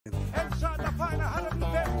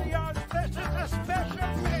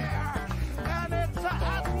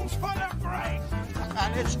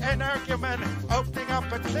and it's Energumen opening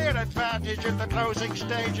up a clear advantage in the closing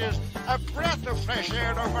stages. A breath of fresh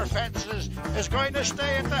air over fences is going to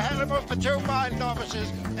stay at the helm of the 2 mile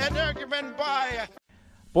novices. Energumen by.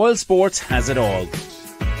 Boyle Sports has it all.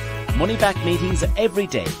 Money back meetings every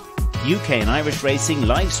day. UK and Irish racing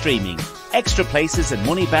live streaming. Extra places and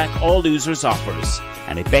money back all losers offers.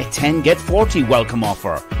 And a bet 10 get 40 welcome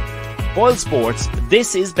offer. Boyle Sports,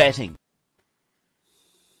 this is betting.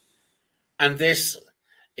 And this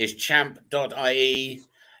is Champ.ie.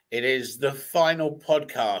 It is the final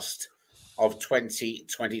podcast of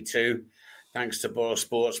 2022, thanks to Boyle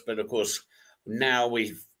Sports. But of course, now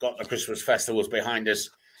we've got the Christmas festivals behind us,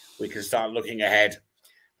 we can start looking ahead.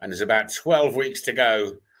 And there's about 12 weeks to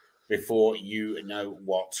go before you know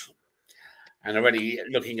what. And already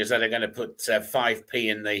looking as though they're going to put 5p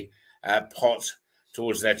in the pot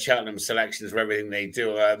towards their Cheltenham selections for everything they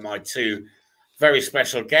do. My two very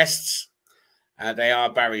special guests. They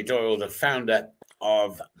are Barry Doyle, the founder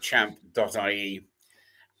of Champ.ie,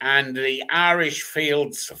 and the Irish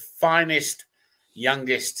field's finest,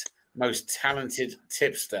 youngest, most talented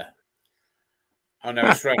tipster. Oh no,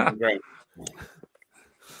 it's Ronan Groome.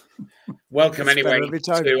 Welcome anyway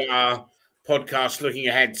to our podcast looking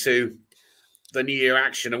ahead to the New Year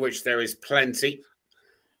action, of which there is plenty.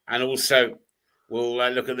 And also we'll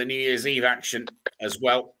look at the New Year's Eve action as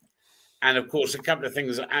well. And of course, a couple of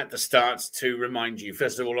things at the start to remind you.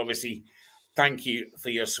 First of all, obviously, thank you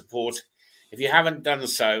for your support. If you haven't done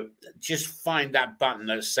so, just find that button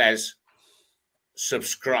that says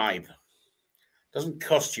subscribe. Doesn't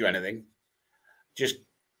cost you anything. Just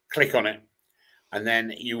click on it. And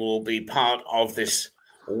then you will be part of this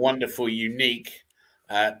wonderful, unique,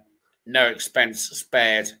 no expense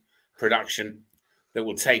spared production that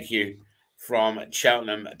will take you from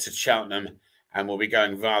Cheltenham to Cheltenham, and we'll be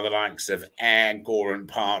going via the likes of Ayr, Goran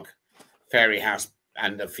Park, Fairyhouse,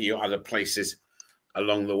 and a few other places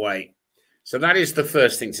along the way. So that is the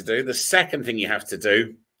first thing to do. The second thing you have to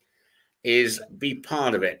do is be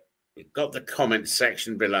part of it. We've got the comment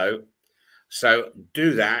section below. So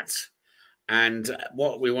do that. And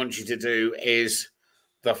what we want you to do is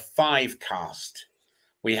the 5 cast.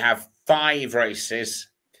 We have 5 races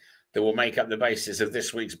that will make up the basis of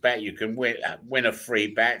this week's bet. You can win a free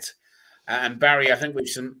bet. And Barry, I think we've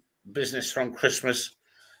some business from Christmas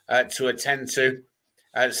to attend to.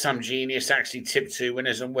 Some genius actually tipped 2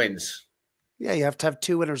 winners and wins. Yeah, you have to have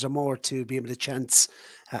 2 winners or more to be able to chance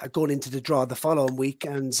going into the draw the following week.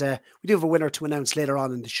 And we do have a winner to announce later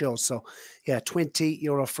on in the show. So, yeah,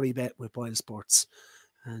 €20 free bet with Boyle Sports.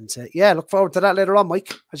 And, yeah, look forward to that later on,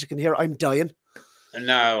 Mike. As you can hear, I'm dying.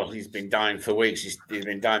 No, he's been dying for weeks. He's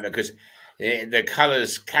been dying because the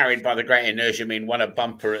colours carried by the Great Inertia mean won a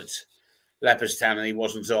bumper at Leopardstown and he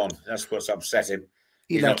wasn't on. That's what's upset him.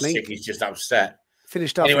 He's not sick, he's just upset.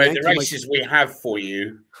 Finished off. Anyway, the races we have for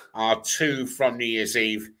you are 2 from New Year's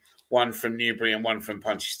Eve, 1 from Newbury and 1 from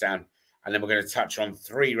Punchestown. And then we're going to touch on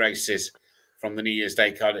 3 races from the New Year's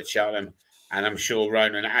Day card at Cheltenham. And I'm sure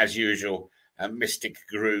Ronan, as usual, Mystic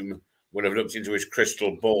Groome would have looked into his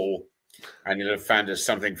crystal ball and he'll have found us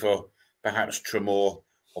something for perhaps Tramore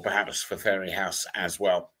or perhaps for Fairyhouse as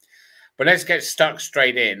well. But let's get stuck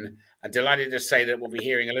straight in. I'm delighted to say that we'll be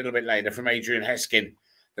hearing a little bit later from Adrian HESKIN.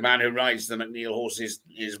 The man who rides the McNeil horses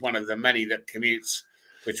is one of the many that commutes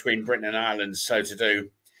between Britain and Ireland, so to do.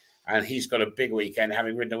 And he's got a big weekend,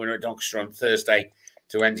 having ridden the winner at Doncaster on Thursday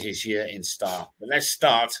to end his year in style. But let's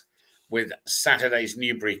start with Saturday's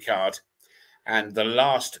Newbury card and the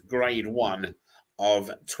last Grade 1 of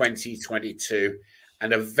 2022,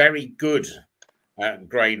 and a very good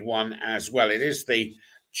Grade 1 as well. It is the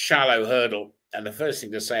shallow hurdle, and the first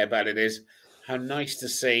thing to say about it is how nice to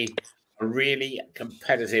see a really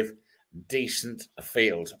competitive, decent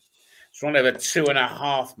field. It's run over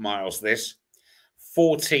 2.5 miles, this.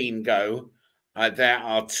 14 go. There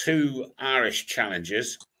are 2 Irish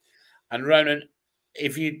challengers. And Ronan,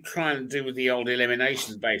 if you try and do with the old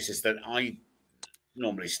elimination basis that I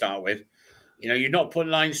normally start with, you know, you're not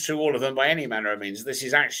putting lines through all of them by any manner of means. This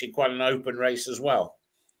is actually quite an open race as well.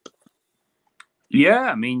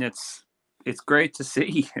 Yeah, I mean, it's great to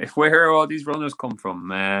see where all these runners come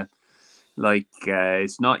from.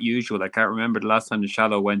 It's not usual. I can't remember the last time the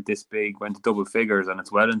shallow went this big, went to double figures, and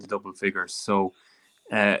it's well into double figures. So,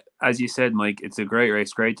 as you said, Mike, it's a great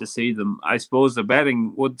race. Great to see them. I suppose the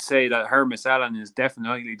betting would say that Hermes Allen is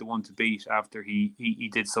definitely the one to beat after he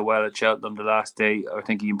did so well at Cheltenham the last day. I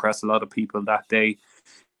think he impressed a lot of people that day.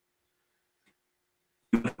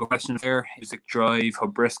 Question there, Music Drive,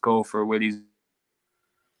 Hubrisco for Willie's.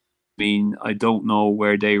 I mean, I don't know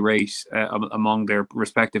where they rate among their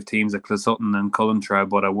respective teams at Closutton and Cullentra,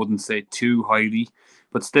 but I wouldn't say too highly.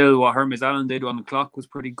 But still, what Hermes Allen did on the clock was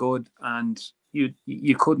pretty good, and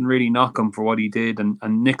you couldn't really knock him for what he did.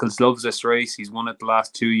 And Nichols loves this race. He's won it the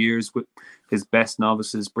last 2 years with his best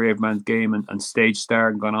novices, Bravemansgame and Stage Star,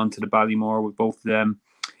 and gone on to the Ballymore with both of them.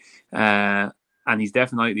 And he's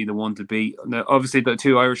definitely the one to beat. Now, obviously, the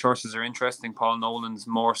two Irish horses are interesting. Paul Nolan's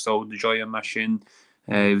more so. The Joya Machine,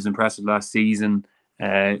 he was impressive last season.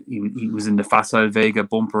 He was in the Facile Vega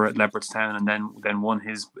bumper at Leopardstown, and then won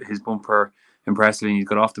his bumper impressively. He's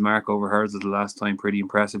got off the mark over hers the last time pretty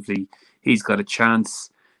impressively. He's got a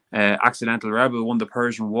chance. Accidental Rebel won the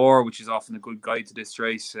Persian War, which is often a good guide to this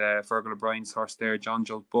race. Fergal O'Brien's horse there, John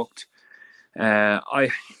Joe booked.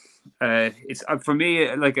 It's for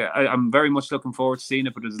me, like I'm very much looking forward to seeing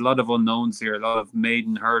it, but there's a lot of unknowns here, a lot of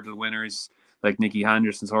maiden hurdle winners like Nicky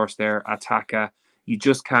Henderson's horse there, Ataka. You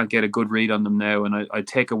just can't get a good read on them now, and I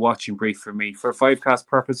take a watching brief for me. For 5-cast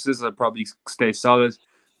purposes, I'd probably stay solid,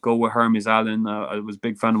 go with Hermes Allen. I was a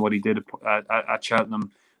big fan of what he did at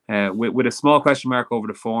Cheltenham, with a small question mark over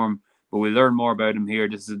the form, but we'll learn more about him here.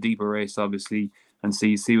 This is a deeper race, obviously, and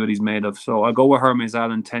see what he's made of. So I'll go with Hermes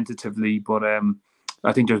Allen tentatively, but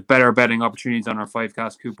I think there's better betting opportunities on our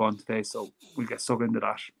 5-cast coupon today, so we'll get stuck into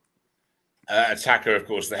that. Attacker, of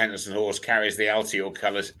course, the Henderson horse, carries the Altior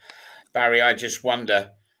colours. Barry, I just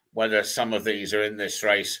wonder whether some of these are in this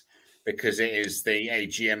race because it is the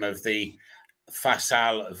AGM of the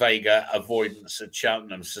Facile Vega Avoidance at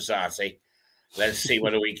Cheltenham Society. Let's see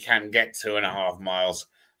whether we can get 2.5 miles.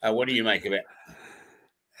 What do you make of it?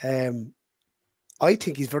 I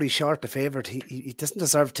think he's very short the favourite. He doesn't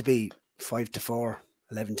deserve to be 5-4,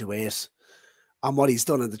 11-8 on what he's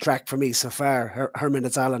done on the track for me so far.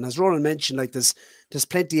 Hermes Allen, as Ronan mentioned, like there's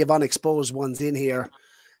plenty of unexposed ones in here.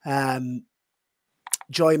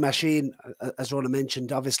 Joy Machine, as Ronan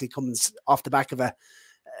mentioned, obviously comes off the back of a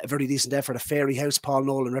very decent effort. A Fairy House, Paul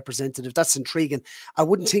Nolan representative. That's intriguing. I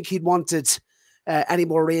wouldn't think he'd wanted any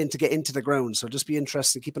more rain to get into the ground, so just be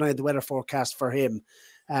interested. Keep an eye on the weather forecast for him.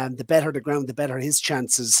 The better the ground, the better his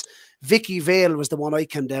chances. Vicky Vale was the one I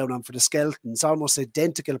came down on for the Skeltons. Almost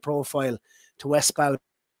identical profile to West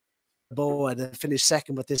Balboa. They finished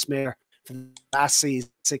second with this mare for the last season,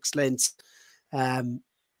 6 lengths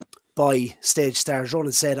by Stage Star. As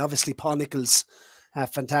Ronan said, obviously Paul Nichols,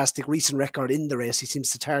 fantastic recent record in the race. He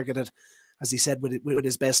seems to target it, as he said, with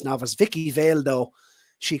his best novice. Vicky Vale, though,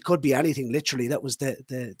 she could be anything, literally. That was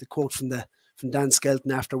the quote from Dan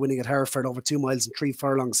Skelton after winning at Hereford over 2 miles and 3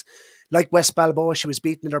 furlongs. Like West Balboa, she was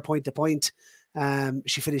beaten in her point-to-point.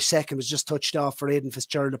 She finished second, was just touched off for Aidan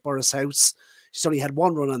Fitzgerald at Burris House. She's only had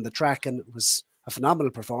 1 run on the track, and it was a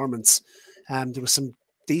phenomenal performance. There was some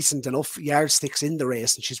decent enough yardsticks in the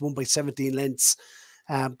race, and she's won by 17 lengths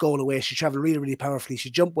going away. She travelled really, really powerfully.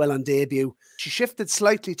 She jumped well on debut. She shifted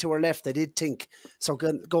slightly to her left, I did think. So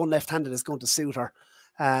going left-handed is going to suit her.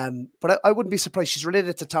 But I wouldn't be surprised. She's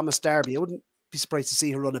related to Thomas Darby. I wouldn't be surprised to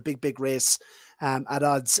see her run a big race at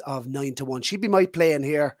odds of 9-1. She'd be my play in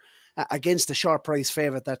here against a short price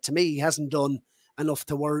favourite that, to me, he hasn't done enough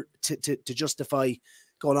to justify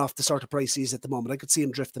going off the sort of price he's at the moment. I could see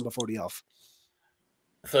him drifting before the off.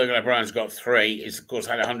 Fergal O'Brien's got 3. He's, of course,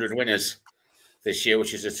 had 100 winners this year,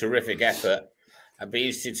 which is a terrific effort. I'd be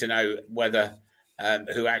interested to know whether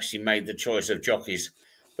who actually made the choice of jockeys.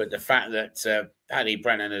 But the fact that Paddy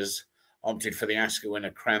Brennan has opted for the Ascot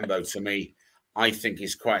winner Crambo, to me, I think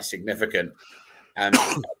is quite significant.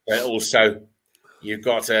 But also, you've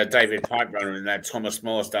got David Piperunner in there. Thomas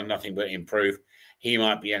Moore's done nothing but improve. He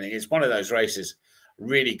might be in it. It's one of those races,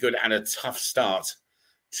 really good and a tough start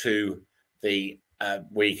to the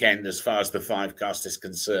weekend as far as the 5-cast is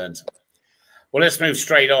concerned. Well, let's move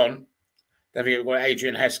straight on. Then we've got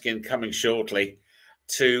Adrian Heskin coming shortly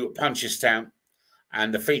to Punchestown.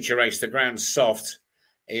 And the feature race, the ground soft,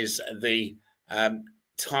 is the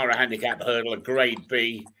Tara Handicap Hurdle, a Grade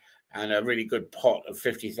B, and a really good pot of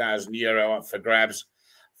 €50,000 up for grabs.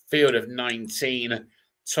 Field of 19.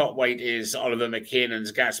 Top weight is Oliver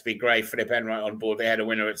McKinnon's Gatsby Gray, Philip Enright on board. They had a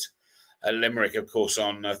winner at Limerick, of course,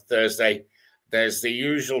 on Thursday. There's the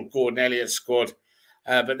usual Gordon Elliott squad,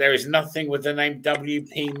 but there is nothing with the name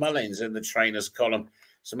W.P. Mullins in the trainers column.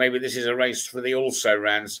 So maybe this is a race for the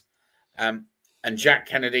also-rans. And Jack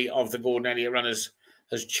Kennedy of the Gordon Elliott runners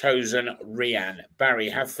has chosen Rian. Barry,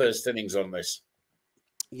 have first innings on this.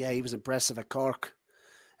 Yeah, he was impressive at Cork.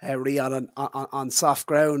 Rian on soft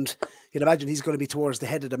ground. You'd imagine he's going to be towards the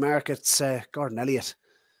head of the markets. Gordon Elliott,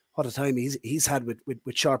 what a time he's had with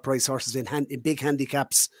short price horses in big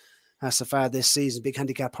handicaps so far this season. Big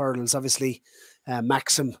handicap hurdles, obviously.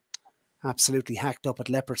 Maxim absolutely hacked up at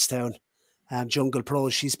Leopardstown. Jungle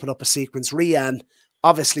Pros, she's put up a sequence. Rian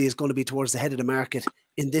obviously is going to be towards the head of the market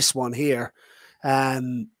in this one here.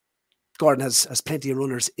 Gordon has plenty of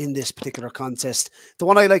runners in this particular contest. The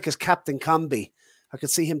one I like is Captain Combi. I could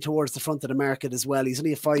see him towards the front of the market as well. He's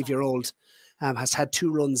only a 5-year-old, has had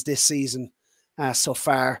 2 runs this season so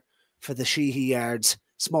far for the Sheehy Yards,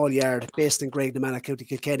 small yard, based in Graignamanagh, County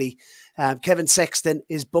Kilkenny. Kevin Sexton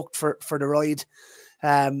is booked for the ride.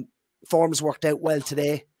 Form's worked out well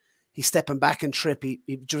today. He's stepping back in trip. He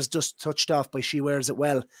just touched off by She Wears It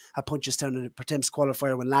Well at Punchestown in the Pertemps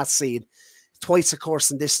qualifier when last seen. Twice a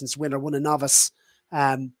course and distance winner, won a novice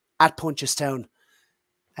at Punchestown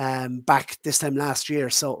back this time last year.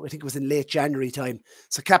 So I think it was in late January time.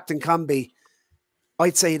 So Captain Combi,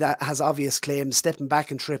 I'd say that has obvious claims. Stepping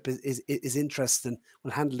back in trip is interesting.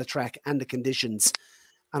 Will handle the track and the conditions.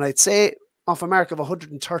 And I'd say off a mark of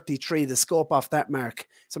 133, the scope off that mark,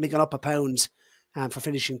 it's only gone up a pound for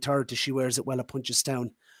finishing third to She Wears It Well at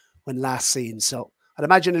Punchestown when last seen. So I'd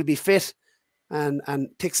imagine it'll be fit and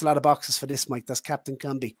ticks a lot of boxes for this, Mike. That's Captain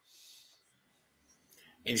Combi.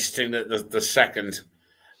 Interesting that the second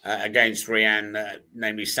against Rianne,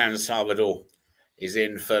 namely San Salvador, is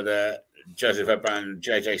in for the Joseph O'Brien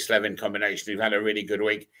JJ Slevin combination, who've had a really good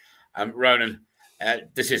week. Ronan,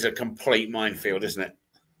 this is a complete minefield, isn't it?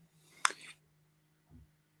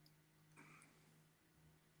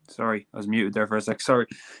 Sorry, I was muted there for a sec. Sorry.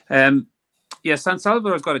 Yeah, San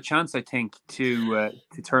Salvador's got a chance, I think, to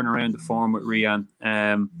turn around the form with Rian.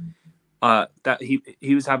 That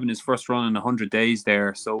he was having his first run in 100 days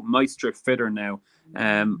there, so might strip fitter now.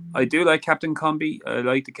 I do like Captain Combi. I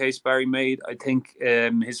like the case Barry made. I think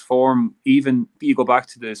his form, even you go back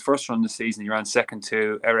to his first run this season, he ran second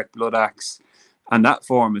to Eric Bloodaxe, and that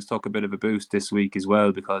form has took a bit of a boost this week as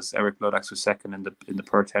well, because Eric Bloodaxe was second in the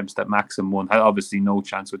Pertemps that Maxim won. Had obviously no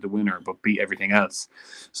chance with the winner, but beat everything else.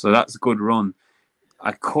 So that's a good run.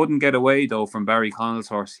 I couldn't get away though from Barry Connell's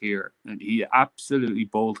horse here, and he absolutely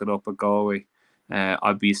bolted up at Galway.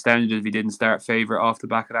 I'd be astounded if he didn't start favourite off the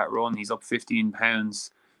back of that run. He's up £15,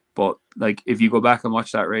 but like if you go back and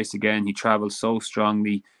watch that race again, he travelled so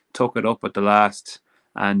strongly, took it up at the last,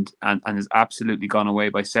 and has absolutely gone away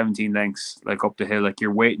by 17 lengths, like up the hill. Like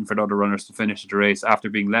you're waiting for the other runners to finish the race after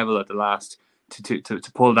being level at the last.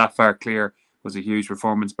 To pull that far clear was a huge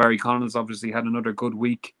performance. Barry Connell's obviously had another good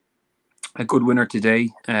week. A good winner today.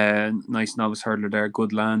 Nice novice hurdler there,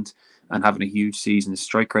 good land, and having a huge season. His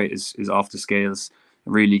strike rate is off the scales,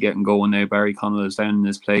 really getting going now. Barry Connell is down in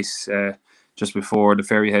his place just before the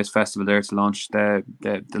Fairy House Festival there to launch the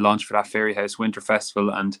launch for that Fairy House Winter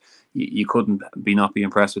Festival, and you couldn't not be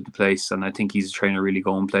impressed with the place. And I think he's a trainer really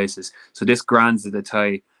going places. So this Grands de the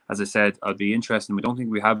tie, as I said, I'd be interested. We don't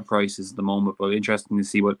think we have prices at the moment, but interesting to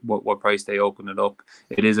see what price they open it up.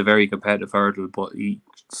 It is a very competitive hurdle, but he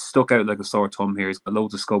stuck out like a sore thumb here. He's got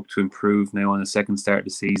loads of scope to improve now on the second start of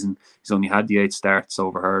the season. He's only had the 8 starts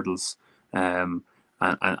over hurdles, and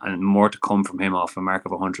more to come from him off a mark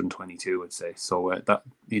of 122, I'd say. So that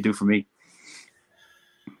you do for me.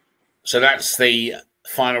 So that's the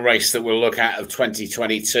final race that we'll look at of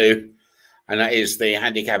 2022, and that is the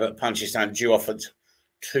handicap at Punchestown, due off at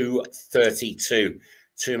 2:32,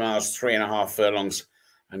 2 miles, 3.5 furlongs,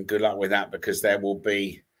 and good luck with that, because there will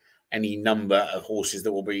be any number of horses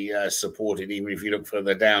that will be supported, even if you look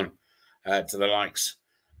further down to the likes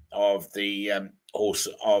of the horse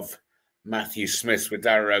of Matthew Smith with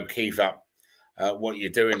Darragh O'Keefe up. What You're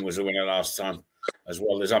Doing was a winner last time, as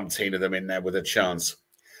well. There's umpteen of them in there with a chance.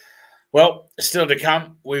 Well, still to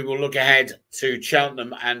come, we will look ahead to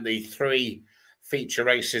Cheltenham and the 3 feature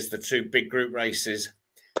races, the 2 big group races,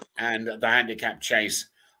 and the handicap chase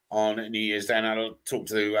on New Year's Day. And I'll talk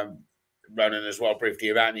to Ronan as well briefly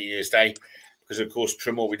about New Year's Day, because of course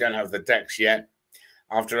Tramore, we don't have the decks yet.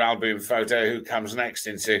 After Alboom Photo, who comes next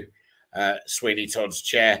into Sweeney Todd's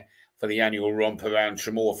chair for the annual romp around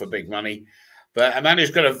Tramore for big money. But a man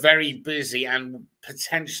who's got a very busy and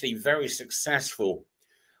potentially very successful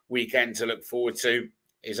weekend to look forward to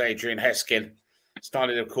is Adrian HESKIN.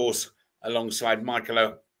 Started, of course, alongside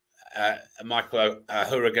Michael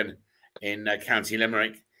Hurrigan in County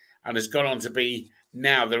Limerick, and has gone on to be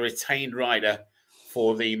now the retained rider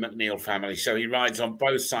for the McNeil family. So he rides on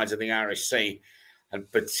both sides of the Irish Sea, and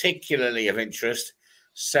particularly of interest,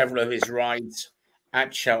 several of his rides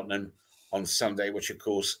at Cheltenham on Sunday, which of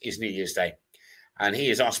course is New Year's Day. And he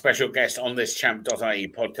is our special guest on this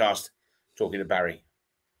Champ.ie podcast, talking to Barry.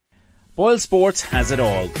 Boyle Sports has it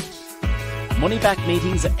all. Money back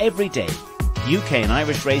meetings every day. UK and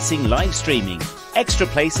Irish racing live streaming. Extra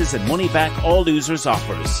places and money back all losers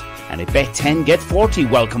offers. And a bet 10 get 40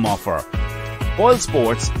 welcome offer. Boyle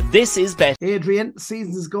Sports, this is bet. Adrian,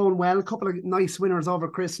 season's going well. A couple of nice winners over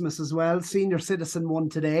Christmas as well. Senior Citizen won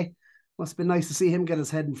today. Must have been nice to see him get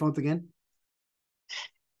his head in front again.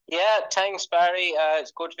 Yeah, thanks, Barry.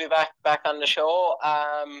 It's good to be back on the show.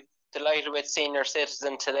 Delighted with Senior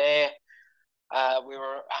Citizen today. We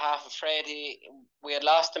were half afraid we had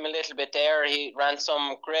lost him a little bit there. He ran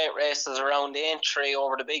some great races around the Aintree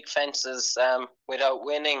over the big fences without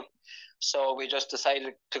winning. So we just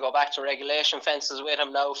decided to go back to regulation fences with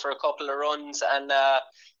him now for a couple of runs and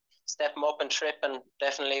step him up and trip, and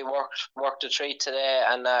definitely worked the treat today,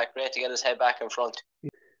 and great to get his head back in front.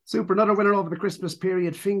 Super. Another winner over the Christmas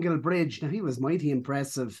period, Fingal Bridge. Now, he was mighty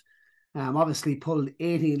impressive. Obviously pulled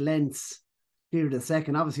 18 lengths here the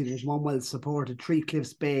second. Obviously, there's one well supported, Three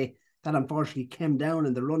Cliffs Bay, that unfortunately came down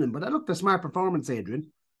in the running. But that looked a smart performance,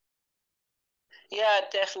 Adrian. Yeah,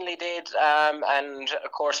 it definitely did. And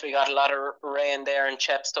of course, we got a lot of rain there in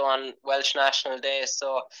Chepstow on Welsh National Day,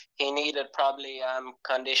 so he needed probably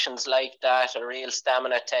conditions like that, a real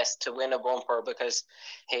stamina test to win a bumper, because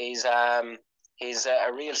he's a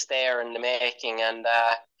real stayer in the making. And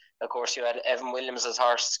of course, you had Evan Williams'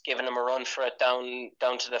 horse giving him a run for it down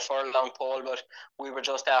to the furlong pole, but we were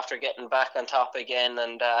just after getting back on top again,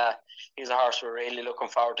 and he's a horse we're really looking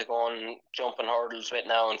forward to going jumping hurdles with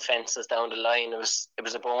now and fences down the line. It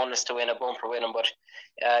was a bonus to win a bumper with him, but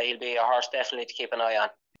he'll be a horse definitely to keep an eye on.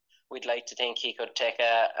 We'd like to think he could take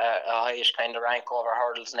a highish kind of rank over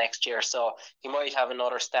hurdles next year, so he might have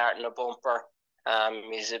another start in a bumper.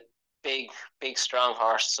 He's a big strong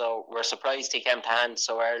horse, so we're surprised he came to hand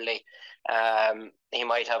so early. He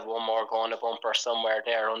might have one more going a bumper somewhere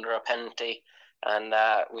there under a penalty, and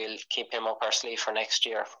we'll keep him up our sleeve for next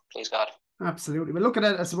year, please God. Absolutely. Well, look at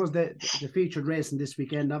it, I suppose the featured racing this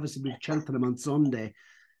weekend. Obviously we've Cheltenham on Sunday.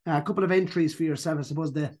 A couple of entries for yourself, I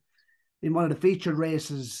suppose. In one of the featured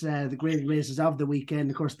races, the graded races of the weekend,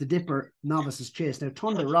 of course, the Dipper Novices Chase. Now,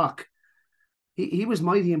 Thunder Rock, he was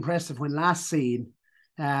mighty impressive when last seen.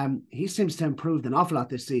 He seems to have improved an awful lot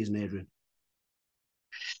this season, Adrian.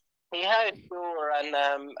 He had, sure, and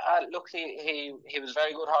look, he was a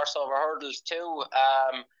very good horse over hurdles too.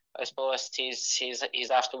 I suppose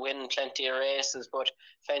he's after winning plenty of races, but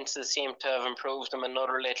fences seem to have improved him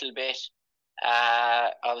another little bit.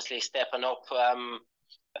 Obviously stepping up a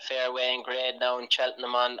fair way in grade now in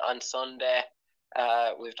Cheltenham on Sunday.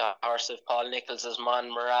 We've the horse of Paul Nicholls'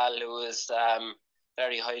 Mon Morale, who is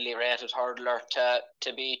very highly rated hurdler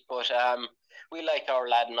to beat, but we like our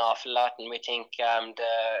lad an awful lot, and we think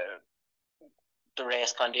the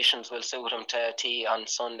race conditions will suit him to a T on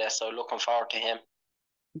Sunday, so looking forward to him.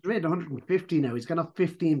 He's rated 150 now. He's gone up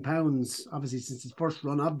 15 pounds, obviously, since his first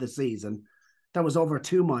run of the season. That was over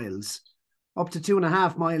 2 miles. Up to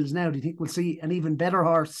 2.5 miles now. Do you think we'll see an even better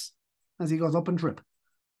horse as he goes up and trip?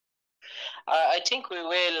 I think we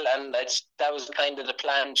will, and that was kind of the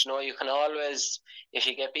plan. You know, you can always, if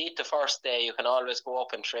you get beat the first day, you can always go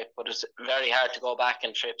up and trip, but it's very hard to go back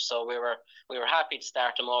and trip. So we were happy to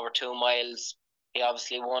start him over 2 miles. He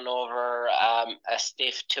obviously won over a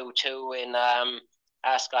stiff 2-2 in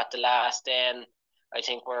Ascot the last day, and I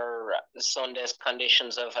think we're Sunday's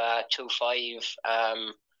conditions of 2-5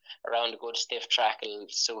 around a good stiff track will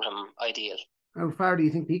suit him ideal. How far do you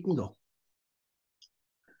think he can go?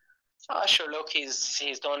 Sure, look,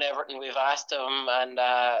 he's done everything we've asked him, and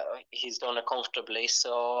he's done it comfortably.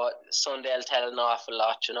 So Sunday will tell an awful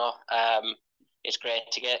lot, you know. It's great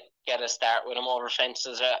to get a start with him over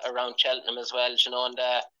fences around Cheltenham as well, you know. And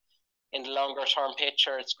in the longer term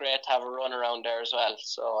picture, it's great to have a run around there as well.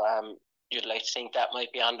 So you'd like to think that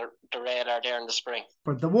might be on the radar there in the spring.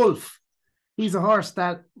 But the Wolf, he's a horse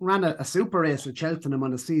that ran a super race at Cheltenham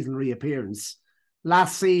on a season reappearance.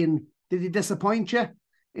 Last seen, did he disappoint you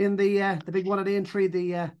in the big one at the entry,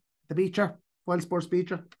 the Beecher, Wild Sports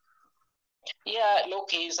Beecher? Yeah, look,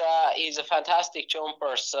 he's a fantastic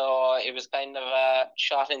jumper, so it was kind of a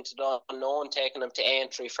shot into the unknown taking him to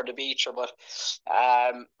entry for the Beecher, but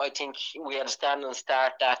I think we had a standing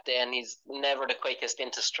start that day, and he's never the quickest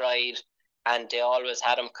into stride, and they always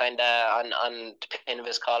had him kind of on the pin of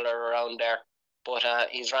his collar around there, but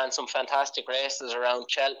he's ran some fantastic races around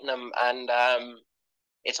Cheltenham, and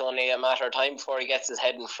it's only a matter of time before he gets his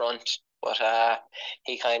head in front. But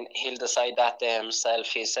he'll decide that day himself.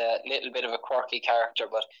 He's a little bit of a quirky character,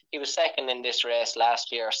 but he was second in this race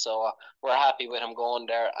last year, so we're happy with him going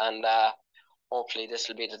there, and hopefully this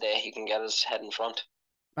will be the day he can get his head in front.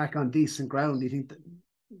 Back on decent ground, do you think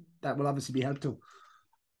that will obviously be helpful?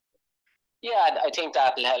 Yeah, I think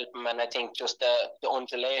that'll help him, and I think just the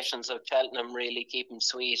undulations of Cheltenham really keep him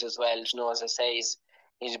sweet as well. You know, as I say,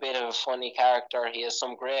 he's a bit of a funny character. He has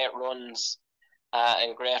some great runs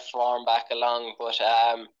and great form back along, but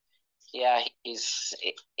yeah, he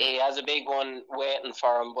has a big one waiting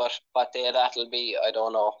for him, but what day that'll be, I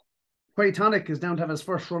don't know. Quaitonic is down to have his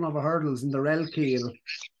first run over hurdles in the Relkeel.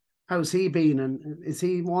 How's he been? And is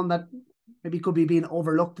he one that maybe could be being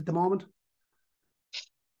overlooked at the moment?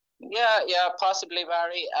 Yeah, possibly,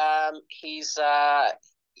 Barry. He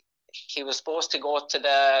was supposed to go to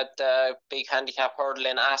the big handicap hurdle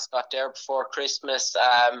in Ascot there before Christmas,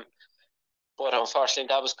 but unfortunately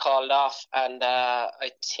that was called off. And I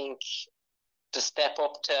think the step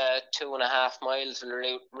up to 2.5 miles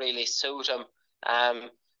will really suit him.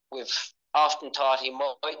 We've often thought he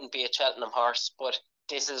mightn't be a Cheltenham horse, but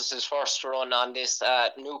this is his first run on this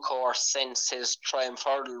new course since his Triumph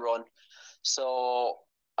Hurdle run. So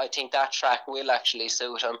I think that track will actually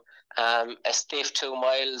suit him. A stiff 2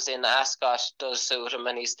 miles in Ascot does suit him,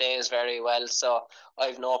 and he stays very well. So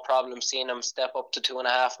I've no problem seeing him step up to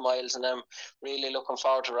 2.5 miles, and I'm really looking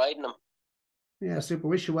forward to riding him. Yeah, super.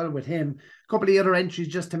 Wish you well with him. A couple of other entries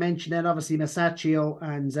just to mention then, obviously Masaccio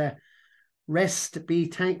and Rest and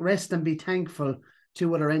Be Thankful.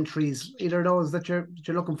 2 other entries. Either of those that you're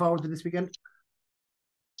looking forward to this weekend?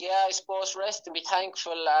 Yeah, I suppose Rest and Be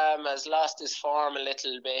Thankful has lost his form a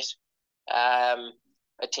little bit. I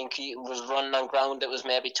think he was running on ground that was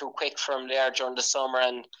maybe too quick for him there during the summer,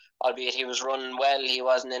 and albeit he was running well, he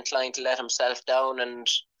wasn't inclined to let himself down and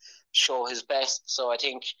show his best. So I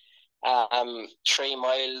think 3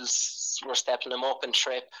 miles we're stepping him up in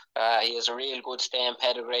trip. He has a real good staying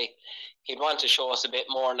pedigree. He'd want to show us a bit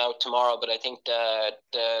more now tomorrow, but I think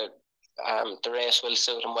the race will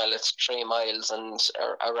suit him well. It's 3 miles and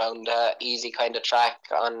around easy kind of track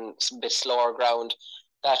on a bit slower ground.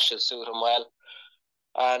 That should suit him well.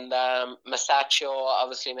 And Masaccio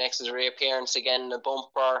obviously makes his reappearance again in the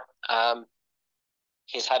bumper.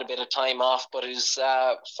 He's had a bit of time off, but his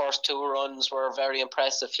first 2 runs were very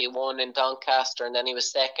impressive. He won in Doncaster, and then he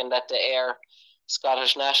was second at the Ayr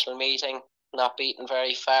Scottish National Meeting, not beaten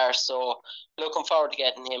very far. So looking forward to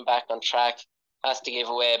getting him back on track. Has to give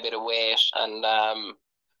away a bit of weight, and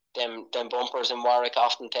them bumpers in Warwick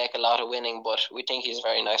often take a lot of winning, but we think he's a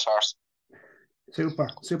very nice horse. Super.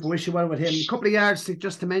 Wish you well with him. A couple of yards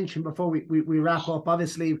just to mention before we wrap up.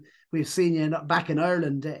 Obviously, we've seen you back in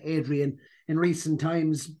Ireland, Adrian, in recent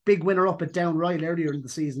times. Big winner up at Down Royal earlier in the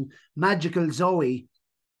season. Magical Zoe.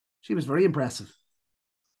 She was very impressive.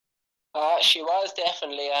 She was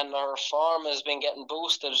definitely, and her form has been getting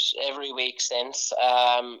boosted every week since,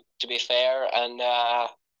 to be fair. And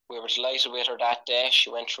we were delighted with her that day. She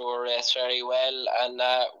went through her race very well and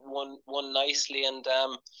won nicely. And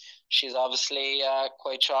she's obviously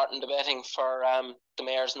quite short in the betting for the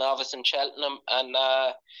Mayor's Novice in Cheltenham. And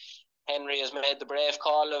Henry has made the brave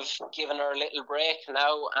call of giving her a little break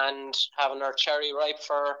now and having her cherry ripe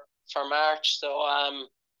for March. So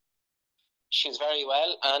she's very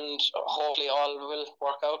well, and hopefully all will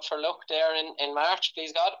work out for luck there in March,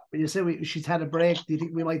 please God. When you say she's had a break, do you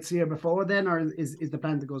think we might see her before then, or is the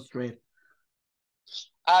plan to go straight?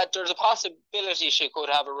 There's a possibility she could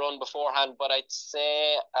have a run beforehand, but I'd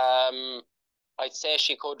say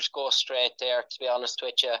she could go straight there, to be honest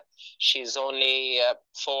with you. She's only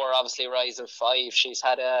 4, obviously rising 5. She's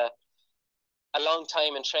had a long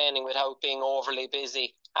time in training without being overly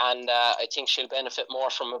busy, and I think she'll benefit more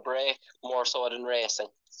from a break, more so than racing.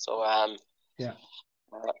 So yeah.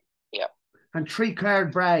 And 3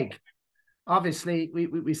 Card Bragg, obviously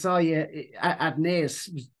we saw you at Naas,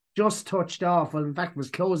 just touched off. Well, in fact, was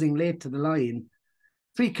closing late to the line.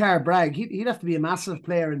 3 Card Bragg, he'd have to be a massive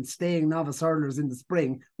player in staying novice hurlers in the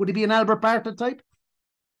spring. Would he be an Albert Bartlett type?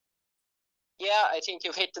 Yeah, I think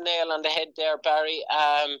you've hit the nail on the head there, Barry.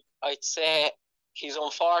 I'd say he's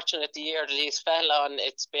unfortunate the year that he's fell on.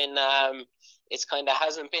 It's been it's kind of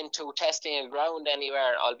hasn't been too testing of ground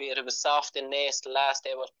anywhere, albeit it was soft in Naas the last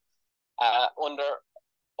day, but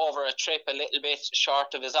over a trip a little bit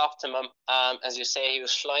short of his optimum. As you say, he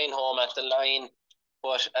was flying home at the line,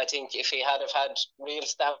 but I think if he had have had real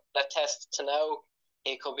stamina tests to now,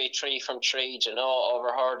 he could be 3 from 3,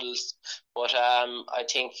 over hurdles. But I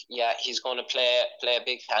think, he's going to play a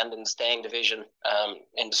big hand in the staying division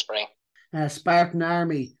in the spring. Spartan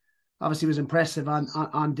Army obviously was impressive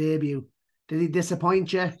on debut. Did he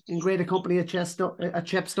disappoint you in greater company at Chepstow?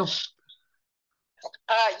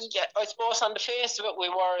 I suppose on the face of it, we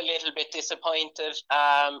were a little bit disappointed.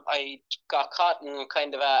 I got caught in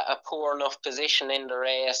kind of a poor enough position in the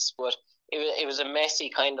race, but it was a messy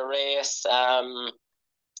kind of race.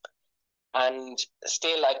 And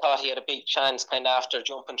still, I thought he had a big chance kind of after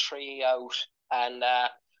jumping 3 out, and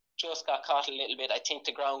just got caught a little bit. I think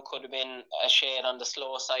the ground could have been a shade on the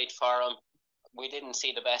slow side for him. We didn't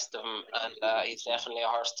see the best of him, and he's definitely a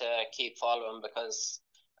horse to keep following because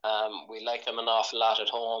we like him an awful lot at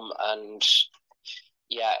home, and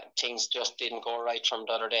yeah, things just didn't go right from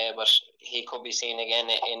the other day, but he could be seen again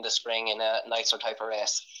in the spring in a nicer type of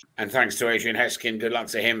race. And thanks to Adrian HESKIN, good luck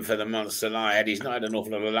to him for the months ahead. He's not had an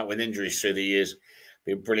awful lot of luck with injuries through the years.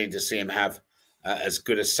 Been brilliant to see him have as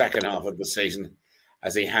good a second half of the season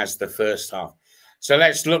as he has the first half. So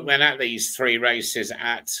let's look then at these three races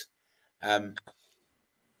at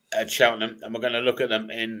Cheltenham, and we're going to look at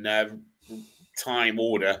them in time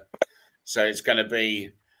order. So it's going to be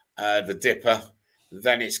the Dipper,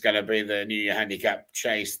 then it's going to be the New Year Handicap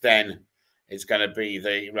Chase, then it's going to be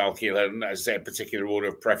the Ralkeel, as their particular order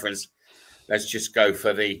of preference. Let's just go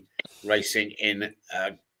for the racing in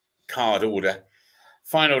card order.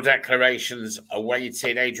 Final declarations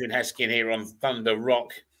awaited. Adrian HESKIN here on Thunder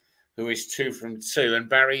Rock, who is 2 from 2, and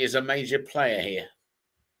Barry is a major player here.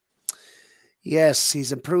 Yes,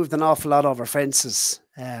 he's improved an awful lot over fences.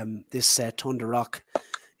 This Thunder Rock,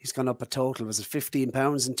 he's gone up a total. Was it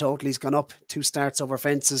 £15 in total? He's gone up 2 starts over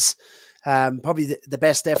fences. Probably the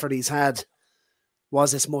best effort he's had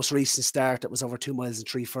was this most recent start. It was over 2 miles and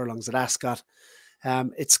 3 furlongs at Ascot.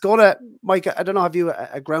 It's going to, Mike, I don't know, have you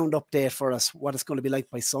a ground update for us, what it's going to be like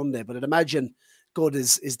by Sunday? But I'd imagine good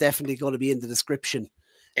is definitely going to be in the description.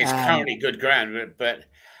 It's currently good ground, but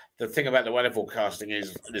the thing about the weather forecasting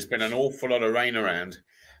is there's been an awful lot of rain around,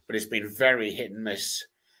 but it's been very hit and miss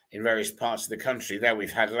in various parts of the country. There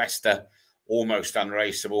we've had Leicester almost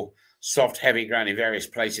unraceable, soft, heavy ground in various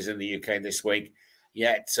places in the UK this week,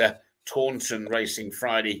 yet Taunton racing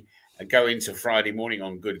Friday, go into Friday morning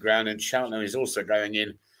on good ground, and Cheltenham is also going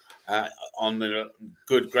in on the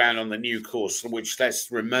good ground on the new course, which, let's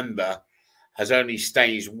remember, has only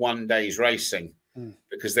staged 1 day's racing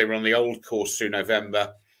because they were on the old course through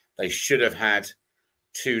November. They should have had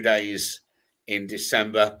 2 days in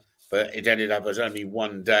December, but it ended up as only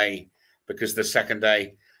 1 day because the second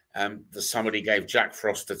day somebody gave Jack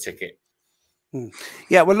Frost a ticket.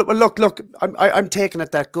 Yeah, well, look. I'm taking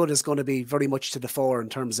it that good is going to be very much to the fore in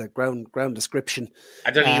terms of ground description.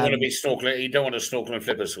 I don't think you want to be snorkeling. You don't want to snorkel and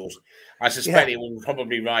flipper sauce. I suspect it will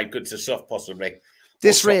probably ride good to soft, possibly.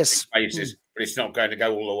 This race, places, but it's not going to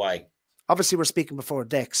go all the way. Obviously, we're speaking before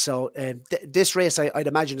Dex, so this race, I'd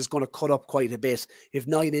imagine, is going to cut up quite a bit. If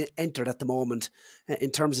 9 entered at the moment,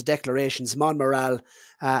 in terms of declarations, Montmoral,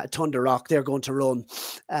 Thunder Rock, they're going to run.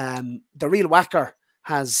 The real whacker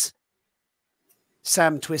has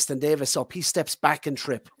Sam Twist and Davis up. He steps back and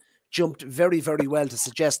trip. Jumped very, very well to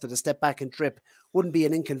suggest that a step back and trip wouldn't be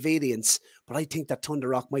an inconvenience. But I think that Thunder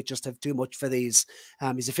Rock might just have too much for these.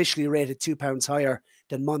 He's officially rated £2 higher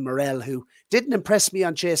than Montmoral, who didn't impress me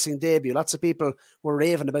on chasing debut. Lots of people were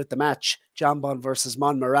raving about the match, Jambon versus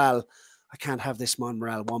Montmoral. I can't have this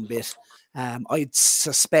Montmoral one bit. I'd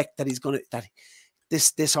suspect that he's going to, that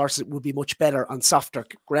this horse would be much better on softer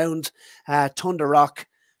ground. Thunder Rock,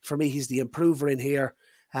 for me, he's the improver in here.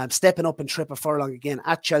 Stepping up and trip a furlong again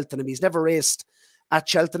at Cheltenham. He's never raced at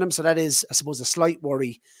Cheltenham, so that is, I suppose, a slight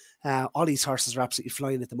worry. All these horses are absolutely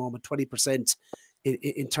flying at the moment, 20%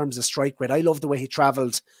 in terms of strike rate. I love the way he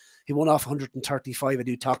travelled. He won off 135 at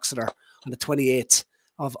New Toxeter on the 28th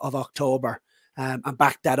of October and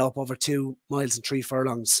backed that up over 2 miles and 3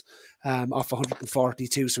 furlongs off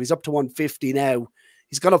 142. So he's up to 150 now.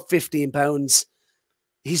 He's got up £15.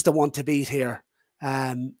 He's the one to beat here.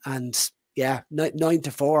 And yeah,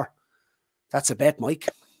 9-4. That's a bet, Mike.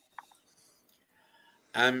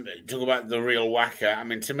 Talk about the real whacker. I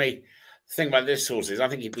mean, to me, the thing about this horse is I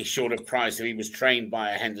think he'd be short of price if he was trained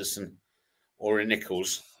by a Henderson or a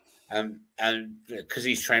Nichols. And because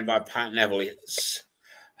he's trained by Pat Neville, it's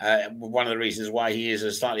one of the reasons why he is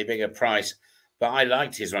a slightly bigger price. But I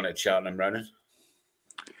liked his run at Cheltenham, Ronan.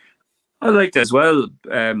 I liked it as well.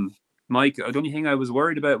 Mike, the only thing I was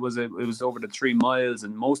worried about was it was over the 3 miles,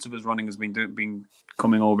 and most of his running has been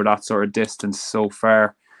coming over that sort of distance so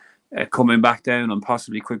far. Coming back down on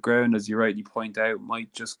possibly quick ground, as you rightly point out,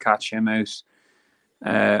 might just catch him out.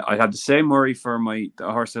 I had the same worry for the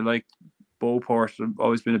horse I like, Beauport. I've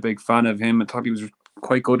always been a big fan of him. I thought he was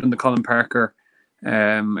quite good in the Colin Parker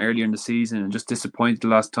earlier in the season, and just disappointed the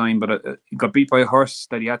last time. But he got beat by a horse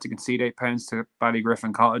that he had to concede £8 to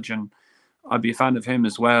Ballygriffin Cottage, and I'd be a fan of him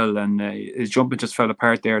as well. And his jumping just fell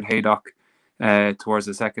apart there at Haydock towards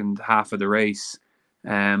the second half of the race.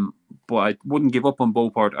 But I wouldn't give up on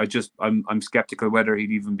Beauport. I'm skeptical whether he'd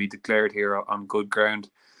even be declared here on good ground.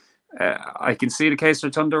 I can see the case for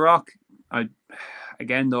Thunder Rock.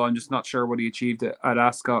 Again, though, I'm just not sure what he achieved at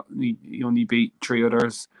Ascot. He only beat 3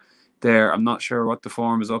 others there. I'm not sure what the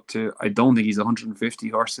form is up to. I don't think he's 150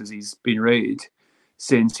 horses he's been rated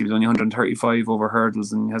since. He was only 135 over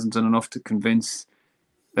hurdles, and he hasn't done enough to convince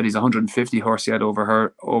that he's 150 horse yet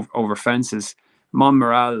over fences.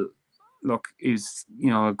 Montmoral, look, he's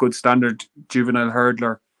a good standard juvenile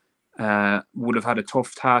hurdler. Would have had a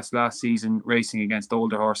tough task last season racing against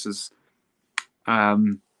older horses.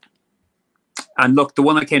 And look, the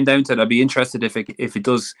one I came down to, I'd be interested if it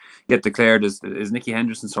does get declared is Nicky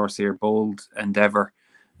Henderson's horse here, Bold Endeavour,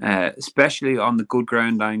 especially on the good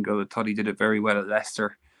ground angle. I thought he did it very well at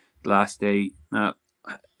Leicester last day.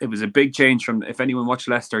 It was a big change from, if anyone watched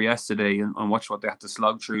Leicester yesterday and watched what they had to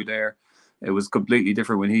slog through there, it was completely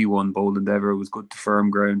different when he won. Bold Endeavour. It was good to firm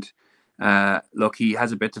ground. Look, he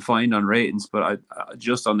has a bit to find on ratings, but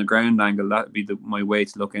just on the ground angle, that'd be my way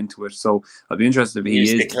to look into it. So I'd be interested if he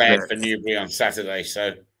is declared for Newbury on Saturday.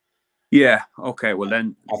 So yeah, okay. Well,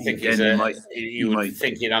 then I think you would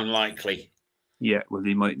think it unlikely. Yeah, well,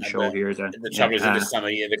 he mightn't show here then. The trouble is, in this time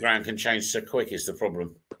of year, the ground can change so quick. Is the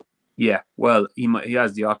problem? Yeah, well, he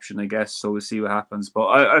has the option, I guess. So we'll see what happens.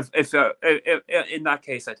 But if in that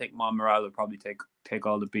case, I think Monmoral will probably take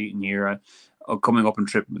all the beating here. Coming up and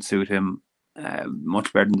trip would suit him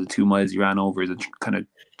much better than the 2 miles he ran over. He's a kind of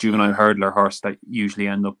juvenile hurdler horse that usually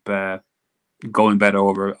end up going better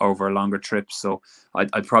over longer trips. So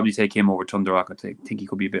I'd probably take him over Thunderrock. I think he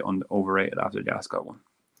could be a bit overrated after the Ascot one.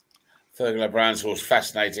 Fergal Brown's horse,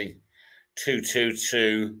 fascinating.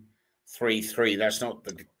 22233. That's not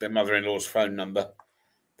the mother-in-law's phone number.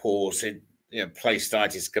 Pause. Play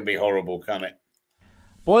starters can be horrible, can't it?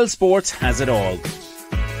 Boyle Sports has it all.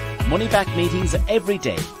 Money back meetings every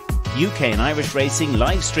day. UK and Irish racing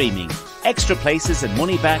live streaming. Extra places and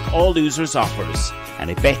money back all losers offers. And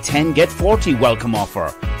a bet 10 get 40 welcome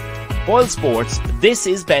offer. Boyle Sports, this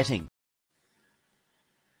is betting.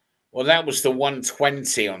 Well, that was the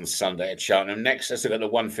 120 on Sunday at Cheltenham. Next, let's look at the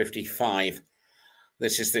 155.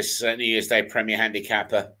 This is this New Year's Day Premier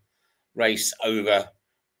Handicapper race over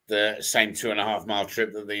the same 2.5 mile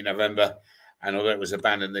trip that the November, and although it was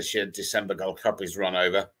abandoned this year, December Gold Cup is run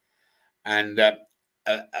over. And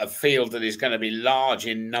a field that is going to be large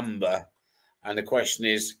in number. And the question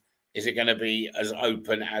is it going to be as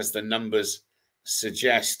open as the numbers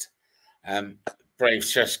suggest? Brave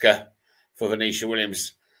Sheska for Venetia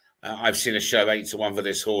Williams. I've seen a show 8-1 for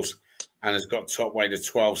this horse and has got top weight of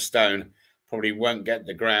 12 stone. Probably won't get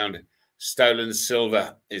the ground. Stolen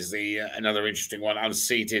Silver is the another interesting one,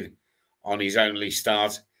 unseated on his only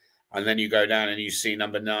start. And then you go down and you see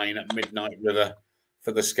number 9 at Midnight River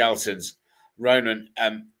for the Skeltons. Ronan,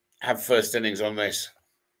 have first innings on this.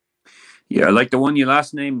 Yeah, like the one you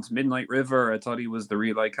last named, Midnight River. I thought he was the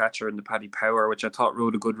real eye catcher in the Paddy Power, which I thought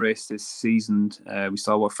rode a good race this season. We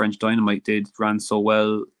saw what French Dynamite did, ran so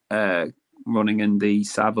well running in the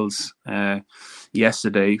Savills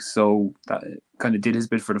yesterday. So that kind of did his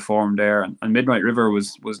bit for the form there. And Midnight River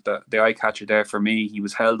was the eye catcher there for me. He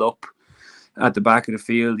was held up at the back of the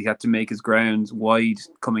field. He had to make his ground wide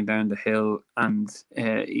coming down the hill, and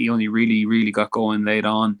he only really got going late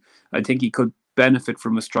on. I think he could benefit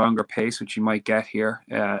from a stronger pace, which he might get here.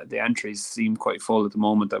 The entries seem quite full at the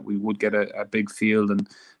moment, that we would get a big field and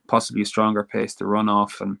possibly a stronger pace to run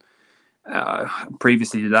off. And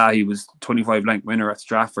previously to that, he was 25 length winner at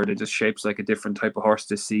Stratford. It just shapes like a different type of horse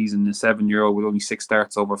this season. A 7-year-old with only 6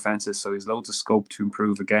 starts over fences, so he's loads of scope to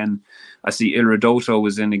improve again. I see Il Ridoto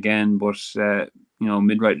was in again, but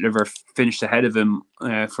Midnight River finished ahead of him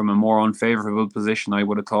from a more unfavourable position, I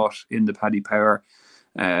would have thought, in the Paddy Power.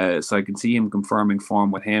 So I can see him confirming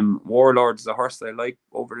form with him. Warlord is a horse that I like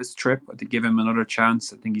over this trip. I think give him another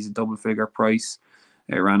chance. I think he's a double figure price.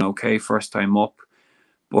 It ran okay first time up.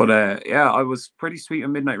 But I was pretty sweet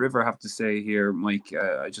on Midnight River, I have to say here, Mike.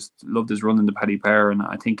 I just loved his run in the Paddy Power, and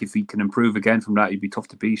I think if he can improve again from that, he'd be tough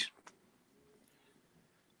to beat.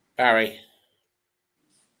 Barry.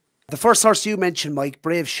 The first horse you mentioned, Mike,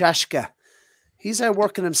 Brave Shashka, he's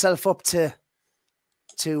working himself up to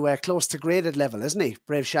close to graded level, isn't he?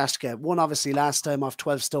 Brave Shashka won obviously last time off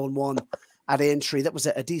 12 stone 1 at Aintree. That was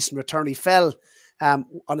a decent return. He fell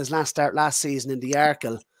on his last start last season in the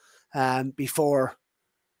Arkle before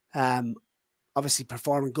obviously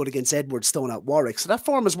performing good against Edward Stone at Warwick. So that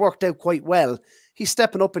form has worked out quite well. He's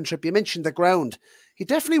stepping up in trip. You mentioned the ground. He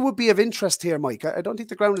definitely would be of interest here, Mike. I don't think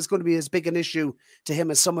the ground is going to be as big an issue to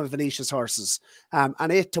him as some of Venetia's horses. And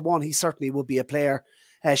 8-1, he certainly would be a player.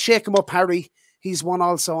 Shake him up, Harry. He's one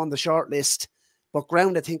also on the short list. But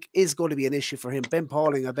ground, I think, is going to be an issue for him. Ben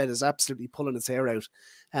Pauling, I bet, is absolutely pulling his hair out.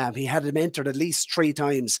 He had him entered at least 3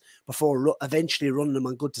 times before eventually running him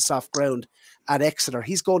on good to soft ground at Exeter.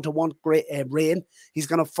 He's going to want great rain. He's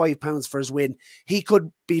gone up £5 for his win. He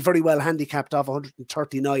could be very well handicapped off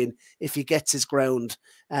 139 if he gets his ground.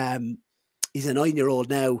 He's a 9-year-old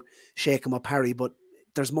now, Shake him up, Harry, but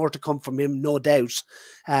there's more to come from him, no doubt.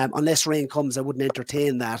 Unless rain comes, I wouldn't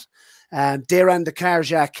entertain that. Deiran de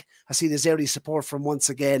Carjac, I see there's early support from once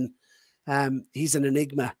again. He's an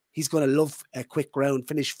enigma. He's going to love a quick ground.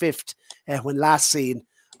 Finished 5th when last seen.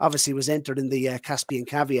 Obviously was entered in the Caspian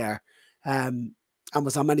Caviar and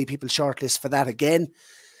was on many people's shortlist for that again.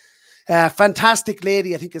 Fantastic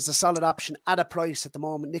Lady, I think, is a solid option at a price at the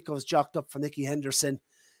moment. Nico's jocked up for Nikki Henderson.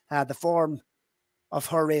 The form of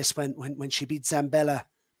her race when she beat Zambella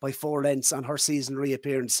by 4 lengths on her season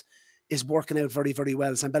reappearance is working out very, very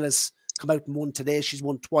well. Zambella's come out and won today. She's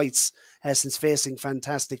won twice since facing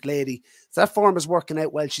Fantastic Lady. So that form is working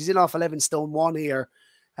out well. She's in off 11 stone 1 here.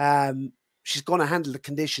 She's going to handle the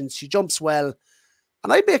conditions. She jumps well.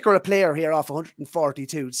 And I'd make her a player here off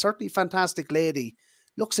 142. Certainly Fantastic Lady.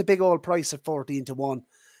 Looks a big old price at 14 to 1.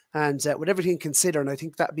 And with everything considered, I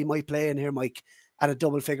think that'd be my play in here, Mike, at a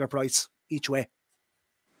double figure price each way.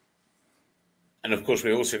 And of course,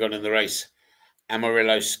 we also got in the race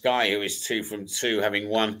Amarillo Sky, who is 2 from 2, having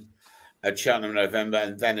won at Cheltenham in November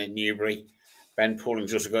and then at Newbury. Ben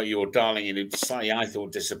Pauling's also got Your Darling, and who slightly, I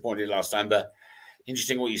thought, disappointed last time. But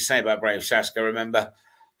interesting what you say about Brave Shaska. Remember,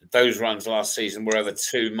 those runs last season were over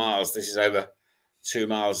 2 miles. This is over 2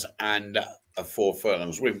 miles and 4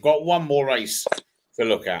 furlongs. We've got one more race to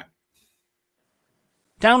look at.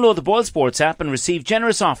 Download the Boyle Sports app and receive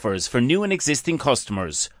generous offers for new and existing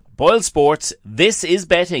customers. Boyle Sports, this is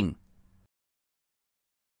betting.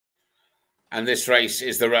 And this race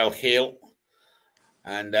is the Rail Heel.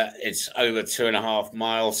 And it's over 2.5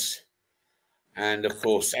 miles. And of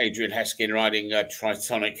course, Adrian Heskin riding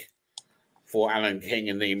Tritonic for Alan King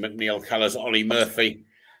in the McNeil colours. Ollie Murphy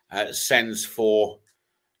sends for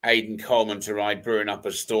Aidan Coleman to ride Brewing Up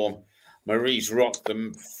a Storm. Marie's Rock,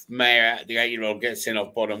 the mare, the 8-year-old, gets in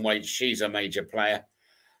off bottom weight. She's a major player.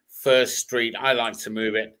 First Street, I like to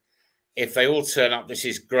move it. If they all turn up, this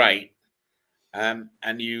is great. And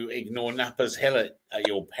you ignore Napper's Hill at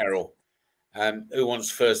your peril. Who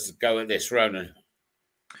wants first to go at this, Ronan?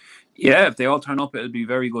 Yeah, if they all turn up, it'll be a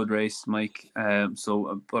very good race, Mike.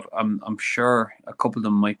 But I'm sure a couple of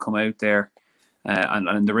them might come out there,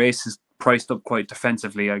 and the race is priced up quite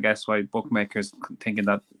defensively. I guess why bookmakers thinking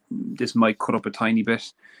that this might cut up a tiny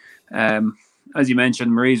bit. As you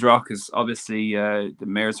mentioned, Marie's Rock is obviously the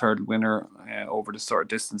Mayor's Hurdle winner over the sort of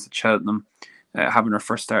distance at Cheltenham, having her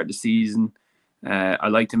first start of the season. I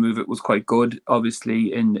like to move it was quite good,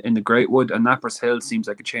 obviously, in the Greatwood. And Napper's Hill seems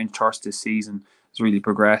like a changed horse this season. It's really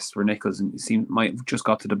progressed for Nichols, and might have just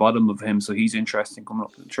got to the bottom of him, so he's interesting coming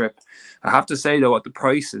up the trip. I have to say, though, at the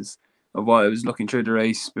prices of what I was looking through the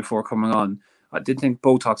race before coming on, I did think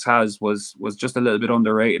Botox Has was just a little bit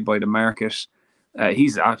underrated by the market.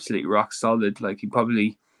 He's absolutely rock solid. Like, he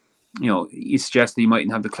probably, he suggests he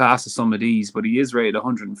mightn't have the class of some of these, but he is rated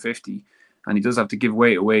 150, and he does have to give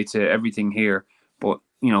weight away to everything here. But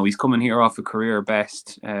he's coming here off a career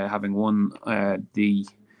best, having won the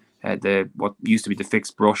what used to be the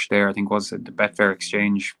fixed brush there. I think was the Betfair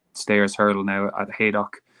Exchange Stayers Hurdle now at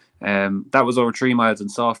Haydock. That was over 3 miles in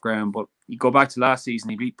soft ground. But you go back to last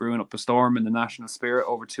season, he beat Brewing Up a Storm in the National Spirit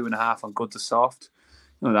over 2.5 on good to soft.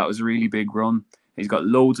 That was a really big run. He's got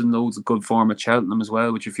loads and loads of good form at Cheltenham as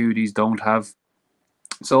well, which a few of these don't have.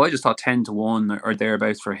 So I just thought 10 to 1 or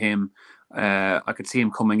thereabouts for him. I could see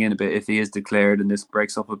him coming in a bit if he is declared and this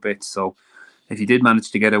breaks up a bit. So if he did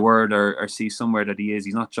manage to get a word or see somewhere that he's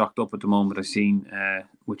not jocked up at the moment, I've seen,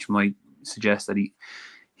 which might suggest that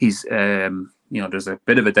he's there's a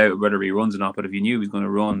bit of a doubt whether he runs or not. But if you knew he was going to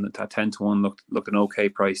run, that 10 to 1 looked an okay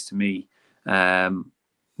price to me.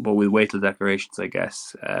 But we'll wait till declarations, I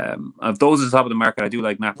guess. Of those at the top of the market, I do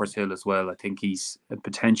like Napper's Hill as well. I think he's a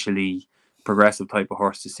potentially progressive type of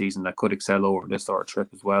horse this season that could excel over this sort of trip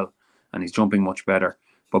as well. And he's jumping much better.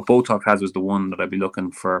 But Botox Has was the one that I'd be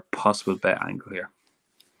looking for a possible bet angle here.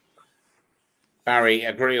 Barry,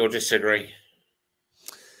 agree or disagree?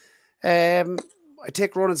 I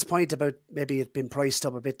take Ronan's point about maybe it being priced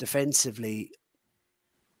up a bit defensively.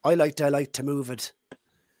 I like to move it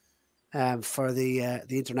for the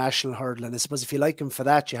international hurdle, and I suppose if you like him for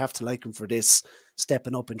that, you have to like him for this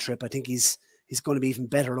stepping up in trip. I think he's going to be even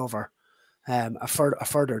better over a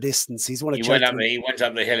further distance. He went up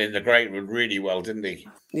the hill in the Greatwood really well, didn't he?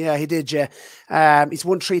 Yeah, he did. Yeah, he's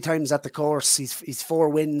won 3 times at the course. He's 4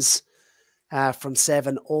 wins from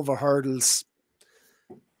 7 over hurdles.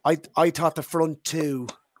 I thought the front 2,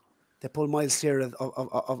 they pull miles clear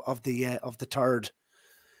of the third.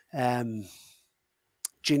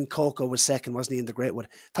 Gin Coco was second, wasn't he, in the Greatwood?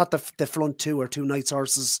 Thought the front 2 are 2 nice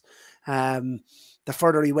horses. The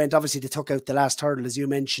further he went, obviously they took out the last hurdle, as you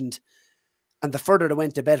mentioned, and the further they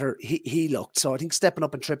went, the better he looked. So I think stepping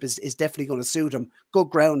up in trip is definitely going to suit him. Good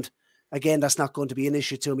ground Again, that's not going to be an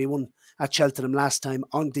issue to him. He won at Cheltenham last time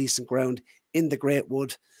on decent ground in the Great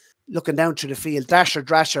Wood. Looking down through the field, Dasher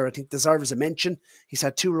Drasher, I think, deserves a mention. He's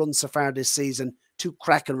had 2 runs so far this season, 2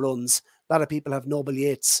 cracking runs. A lot of people have Noble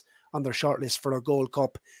Yates on their shortlist for our Gold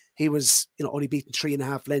Cup. He was, only beaten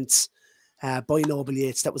 3.5 lengths by Noble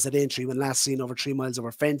Yates. That was at Aintree when last seen over 3 miles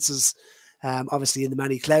over fences. Obviously in the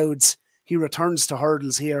Many Clouds. He returns to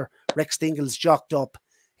hurdles here. Rex Dingle's jocked up.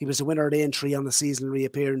 He was a winner at Aintree on the season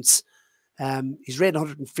reappearance. He's rated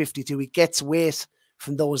 152. He gets weight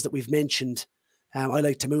from those that we've mentioned. I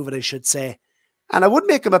like to move it, I should say. And I would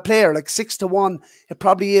make him a player, like 6-1. It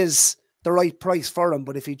probably is the right price for him.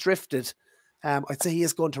 But if he drifted, I'd say he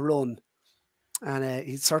is going to run. And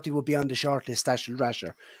he certainly would be on the shortlist, Dasher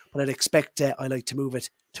Drasher. But I'd expect I like to move it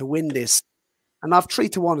to win this. And off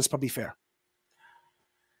 3-1 is probably fair.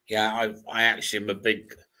 Yeah, I actually am a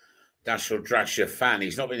big Dasher Drasher fan.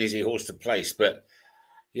 He's not been an easy horse to place, but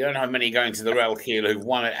you don't have many going to the Rail Keel who've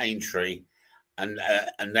won at Aintree and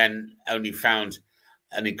then only found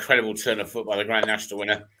an incredible turn of foot by the Grand National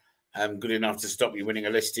winner, good enough to stop you winning a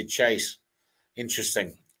listed chase.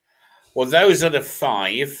 Interesting. Well, those are the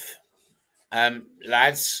 5,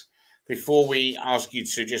 lads. Before we ask you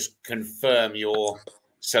to just confirm your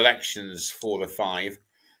selections for the 5,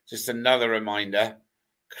 just another reminder,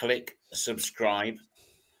 click subscribe,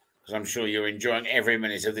 because I'm sure you're enjoying every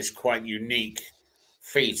minute of this quite unique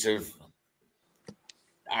feat of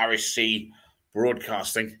RSC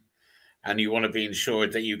broadcasting, and you want to be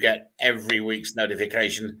ensured that you get every week's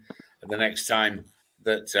notification of the next time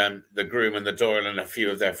that the Groome and the Doyle and a few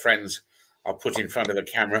of their friends are put in front of a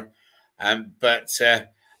camera. But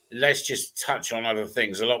let's just touch on other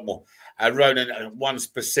things a lot more. Ronan, one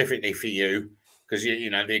specifically for you, because you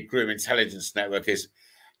know the Groome Intelligence Network is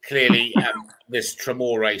clearly this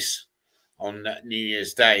Tramore race on New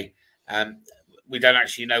Year's Day. We don't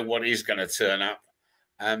actually know what is going to turn up.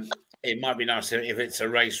 It might be nice if it's a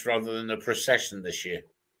race rather than a procession this year.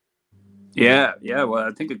 Yeah. Well,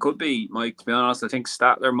 I think it could be, Mike. To be honest, I think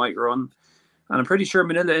Statler might run. And I'm pretty sure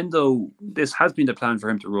Manila Indo, this has been the plan for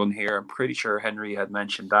him to run here. I'm pretty sure Henry had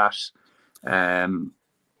mentioned that. And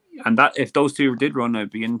that if those two did run, it'd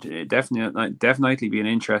be definitely be an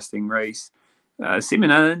interesting race.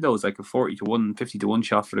 Manila Indo is like a 40-1, 50-1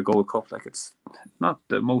 shot for the Gold Cup. Like, it's not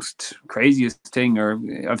the most craziest thing. Or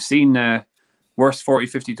I've seen worse 40,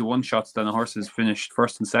 50-1 shots than a horse has finished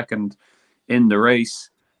first and second in the race.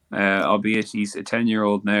 Albeit he's a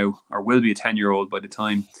 10-year-old now, or will be a 10-year-old by the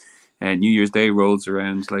time New Year's Day rolls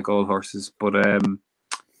around, like all horses. But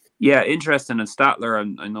yeah, interesting. And Statler,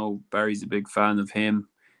 and I know Barry's a big fan of him,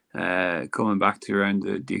 coming back to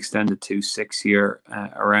around the extended 2-6 here,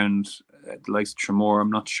 around the likes of Tremor.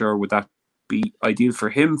 I'm not sure would that be ideal for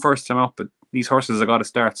him first time up, but these horses have got to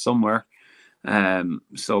start somewhere.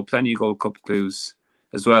 So plenty of Gold Cup clues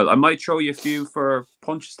as well. I might throw you a few for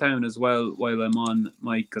Punchestown as well while I'm on,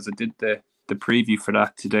 Mike, because I did the preview for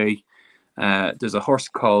that today. There's a horse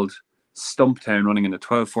called Stumptown running in the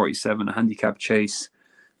 12:47, a handicap chase.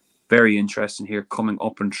 Very interesting here, coming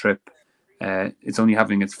up and trip. It's only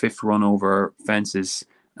having its 5th run over fences,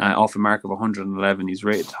 off a mark of 111. He's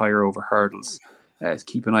rated higher over hurdles.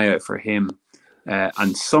 Keep an eye out for him.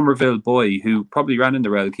 And Somerville Boy, who probably ran in the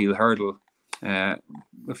Rail Keel hurdle a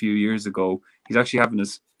few years ago. He's actually having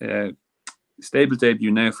his stable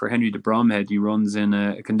debut now for Henry de Bromhead. He runs in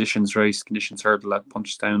a conditions hurdle at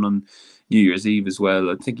Punchestown on New Year's Eve as well.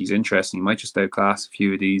 I think he's interesting. He might just outclass a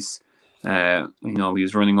few of these. He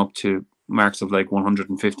was running up to marks of like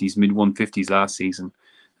 150s, mid 150s last season.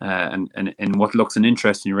 And in what looks an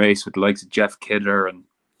interesting race with the likes of Jeff Kidder and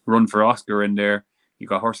Run for Oscar in there. You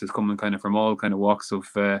got horses coming kind of from all kind of walks of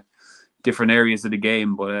different areas of the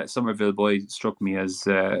game. But Somerville Boy struck me as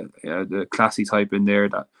the classy type in there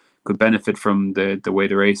that could benefit from the way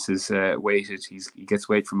the race is weighted. He gets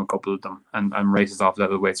weight from a couple of them and races off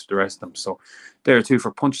level weights with the rest of them. So there are 2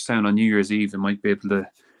 for Punchestown on New Year's Eve. And might be able to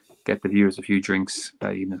get the viewers a few drinks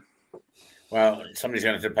that evening. Well, somebody's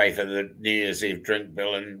going to have to pay for the New Year's Eve drink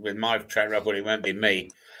bill, and with my track record, it won't be me.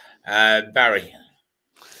 Barry.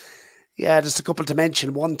 Yeah, just a couple to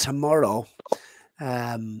mention. One tomorrow,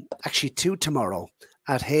 actually 2 tomorrow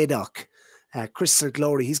at Haydock. Crystal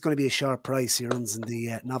Glory, he's going to be a sharp price. He runs in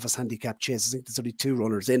the novice handicap chase. I think there's only 2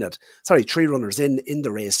 runners in it. Sorry, 3 runners in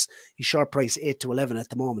the race. He's sharp price 8-11 at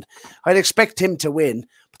the moment. I'd expect him to win,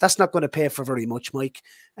 but that's not going to pay for very much, Mike.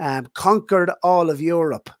 Conquered All of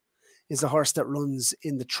Europe is a horse that runs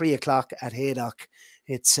in the 3 o'clock at Haydock.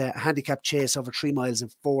 It's a handicap chase over 3 miles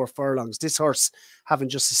and 4 furlongs. This horse having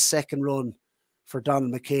just a 2nd run for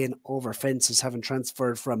Donald McCain over fences, having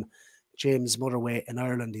transferred from James Motherway in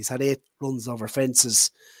Ireland. He's had 8 runs over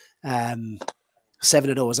fences. 7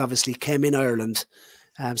 of those obviously came in Ireland.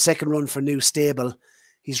 Second run for New Stable.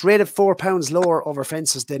 He's rated £4 lower over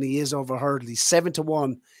fences than he is over hurdle. He's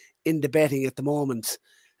 7-1 in the betting at the moment.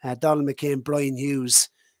 Donald McCain, Brian Hughes.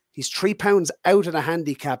 He's £3 out of the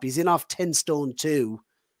handicap. He's in off 10 stone 2.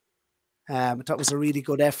 I thought it was a really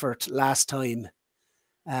good effort last time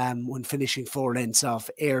when finishing 4 lengths off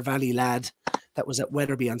Ayr Valley Lad. That was at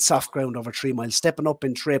Wetherby on soft ground over 3 miles. Stepping up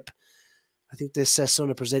in trip. I think this son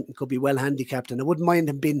of presenting could be well handicapped, and I wouldn't mind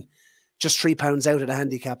him being just £3 out of the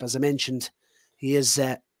handicap. As I mentioned, he is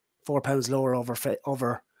 £4 lower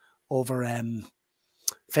over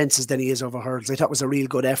fences than he is over hurdles. I thought it was a real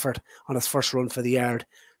good effort on his first run for the yard,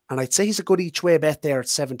 and I'd say he's a good each way bet there at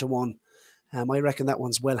 7-1. I reckon that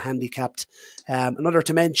one's well handicapped. Another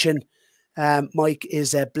to mention, Mike,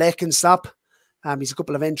 is Blakenstop. He's a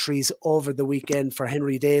couple of entries over the weekend for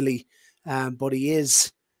Henry Daly, but he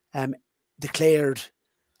is declared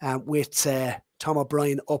with Tom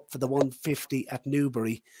O'Brien up for the 150 at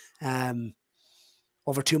Newbury,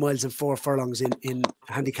 over 2 miles and 4 furlongs in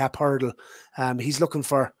handicap hurdle. He's looking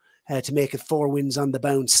for to make it 4 wins on the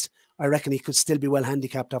bounce. I reckon he could still be well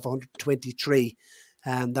handicapped off 123.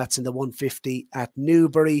 That's in the 150 at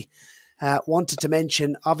Newbury. Wanted to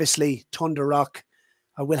mention, obviously, Thunder Rock.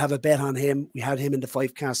 I will have a bet on him. We had him in the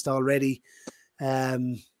 5 cast already.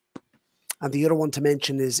 And the other one to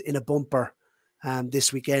mention is in a bumper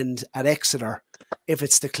this weekend at Exeter. If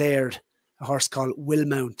it's declared, a horse called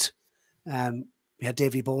Willmount. We had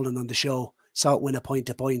Davy Boland on the show. Saw it win a point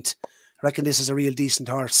to point. I reckon this is a real decent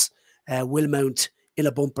horse. Willmount in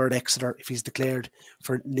a bumper at Exeter if he's declared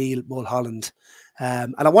for Neil Mulholland.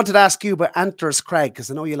 And I wanted to ask you about Antlers Craig, because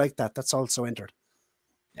I know you like that. That's also entered.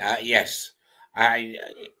 Yes. I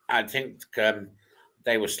think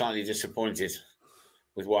they were slightly disappointed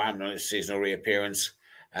with what happened on its seasonal reappearance.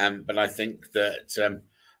 But I think that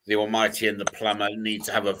the Almighty and the Plumber need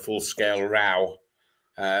to have a full-scale row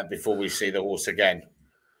before we see the horse again.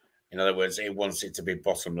 In other words, it wants it to be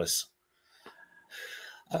bottomless.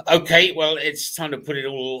 Okay, well, it's time to put it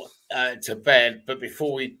all to bed. But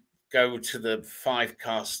before we go to the 5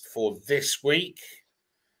 cast for this week,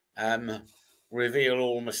 reveal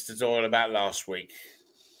all Mr. Doyle about last week.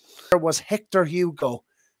 There was Hector Hugo.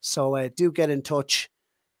 So do get in touch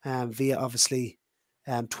via, obviously,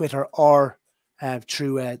 Twitter or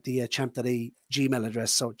through the Champ.ie Gmail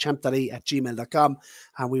address. So Champ.ie at gmail.com,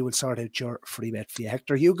 and we will sort out your free bet via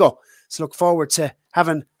Hector Hugo. So look forward to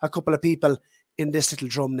having a couple of people in this little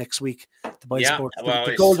drum next week. The Boy Sport, well,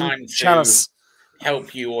 the it's Golden time Chalice. to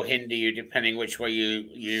help you or hinder you, depending which way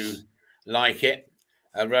you like it.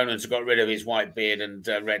 Ronan's got rid of his white beard and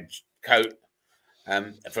red coat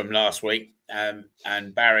from last week. And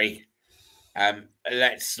Barry,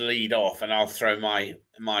 let's lead off, and I'll throw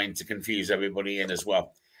mine to confuse everybody in as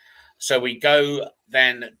well. So we go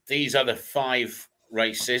then, these are the 5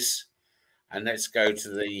 races, and let's go to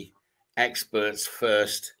the experts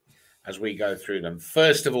first as we go through them.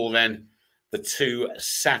 First of all, then, the 2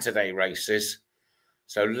 Saturday races.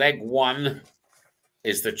 So leg 1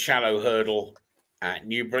 is the Shallow Hurdle at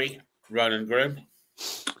Newbury. Ronan Groome.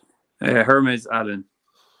 Hermes Allen.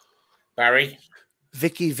 Barry.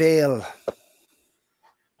 Vicky Vale.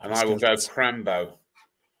 And I will go Crambo.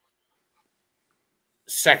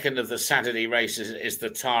 Second of the Saturday races is the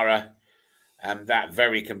Tara, that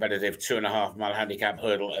very competitive 2.5 mile handicap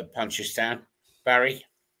hurdle at Punchestown. Barry.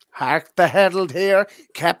 Hark the herald here,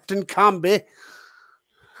 Captain Comby.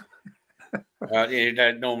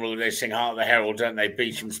 Normally they sing Heart the Herald, don't they?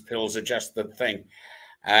 Beecham's pills are just the thing.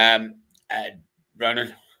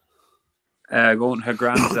 Ronan. Going her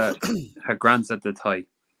grand's at the tie.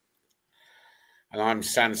 And I'm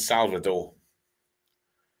San Salvador.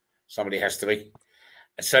 Somebody has to be.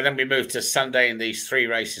 So then we move to Sunday in these 3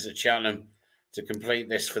 races at Cheltenham to complete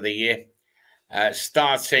this for the year.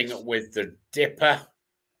 Starting with the Dipper.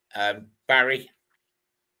 Barry.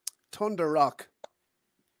 Thunder Rock.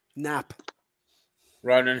 Nap.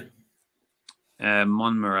 Ronan.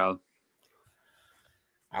 Monmorel.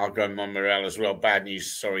 I'll go Monmorel as well. Bad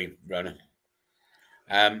news. Sorry, Ronan.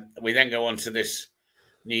 We then go on to this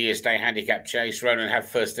New Year's Day handicap chase. Ronan, have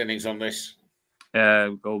first innings on this.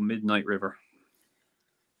 Go Midnight River.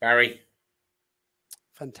 Barry.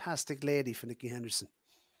 Fantastic Lady for Nicky Henderson.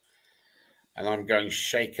 And I'm going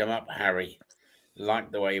Shake 'em Up, Harry.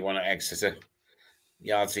 Like the way you want to Exeter.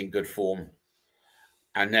 Yard's in good form.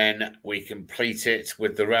 And then we complete it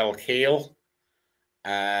with the Rel Keel.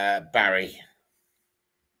 Barry.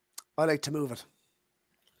 I like to move it.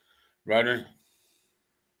 Ronan.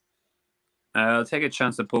 I'll take a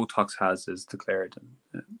chance that Botox has is declared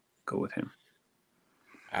and go with him.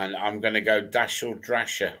 And I'm going to go Dashel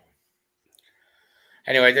Drasher.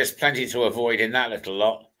 Anyway, there's plenty to avoid in that little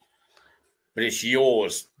lot, but it's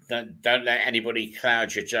yours. Don't let anybody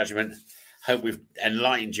cloud your judgment. Hope we've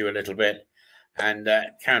enlightened you a little bit, and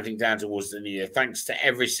counting down towards the new year. Thanks to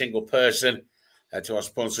every single person, to our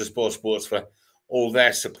sponsors, Sport Sports, for all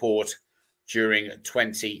their support during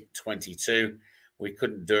 2022. We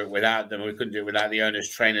couldn't do it without them. We couldn't do it without the owners,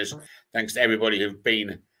 trainers. Thanks to everybody who've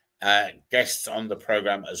been guests on the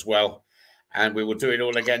programme as well. And we will do it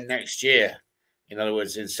all again next year. In other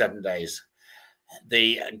words, in 7 days.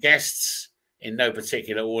 The guests, in no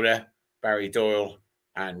particular order, Barry Doyle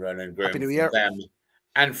and Ronan Groome. Happy New Year. From them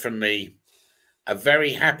and from me, a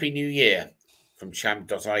very happy New Year from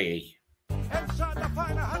Champ.ie. Inside the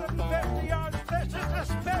final 150 yards, this is a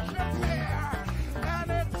special year,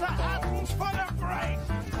 and it's a Hattons full of grace.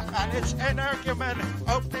 And it's Energumen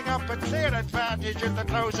opening up a clear advantage in the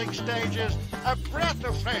closing stages. A breath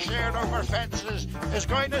of fresh air over fences is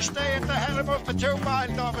going to stay at the helm of the 2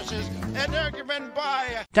 mile novices. Energumen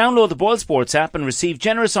by. Download the Boyle Sports app and receive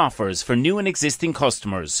generous offers for new and existing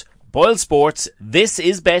customers. Boyle Sports, this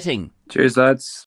is betting. Cheers, lads.